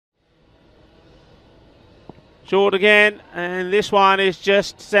Short again, and this one is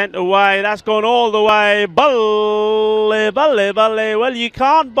just sent away. That's gone all the way. Balle, balle, balle. Well, you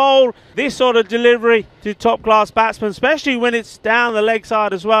can't bowl this sort of delivery to top-class batsmen, especially when it's down the leg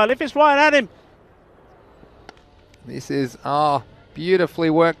side as well. If it's right at him. This is, beautifully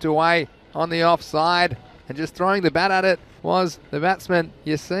worked away on the offside. And just throwing the bat at it was the batsman,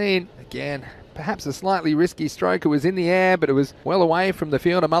 Ihsan. Again, perhaps a slightly risky stroke. It was in the air, but it was well away from the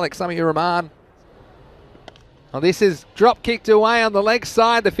fielder, Samir-Rahman. Well, this is drop kicked away on the leg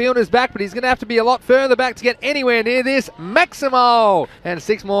side. The fielder's back, but he's going to have to be a lot further back to get anywhere near this. Maximo! And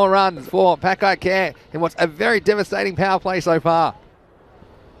 6 more runs for Pak I Care in what's a very devastating power play so far.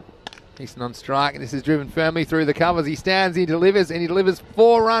 Ihsan on strike, and this is driven firmly through the covers. He stands, he delivers, and he delivers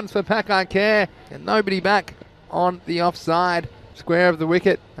 4 runs for Pak I Care. And nobody back on the offside square of the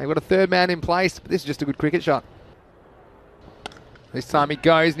wicket. They've got a 3rd man in place, but this is just a good cricket shot. This time he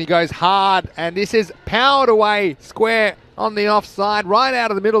goes, and he goes hard, and this is powered away square on the offside, right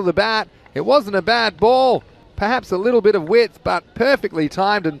out of the middle of the bat. It wasn't a bad ball, perhaps a little bit of width, but perfectly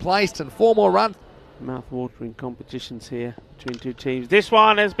timed and placed, and 4 more runs. Mouth-watering competitions here between 2 teams. This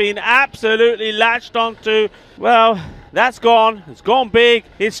one has been absolutely latched onto. Well, that's gone. It's gone big.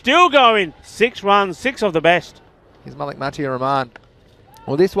 It's still going. 6 runs, 6 of the best. Here's Matchwinner.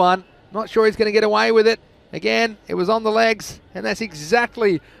 Well, this one, not sure he's going to get away with it. Again, it was on the legs, and that's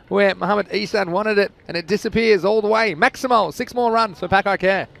exactly where Ihsan wanted it, and it disappears all the way. Maximal, 6 more runs for Pak I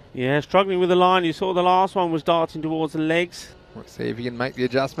Care. Yeah, struggling with the line. You saw the last one was darting towards the legs. Let's see if he can make the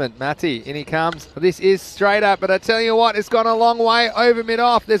adjustment. Matty, in he comes. This is straight up, but I tell you what, it's gone a long way over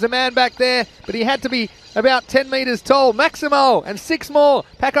mid-off. There's a man back there, but he had to be about 10 metres tall. Maximo, and 6 more.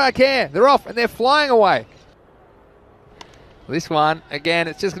 Pak I Care, they're off, and they're flying away. This one, again,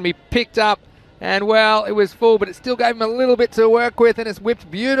 it's just going to be picked up. And, well, it was full, but it still gave him a little bit to work with, and it's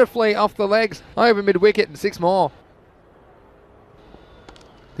whipped beautifully off the legs over mid-wicket, and 6 more.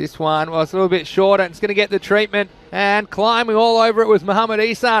 This one, well, it's a little bit shorter, and it's going to get the treatment, and climbing all over it was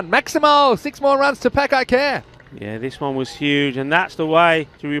Ihsan. Maximo, 6 more runs to Pak I Care. Yeah, this one was huge, and that's the way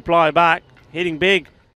to reply back, hitting big.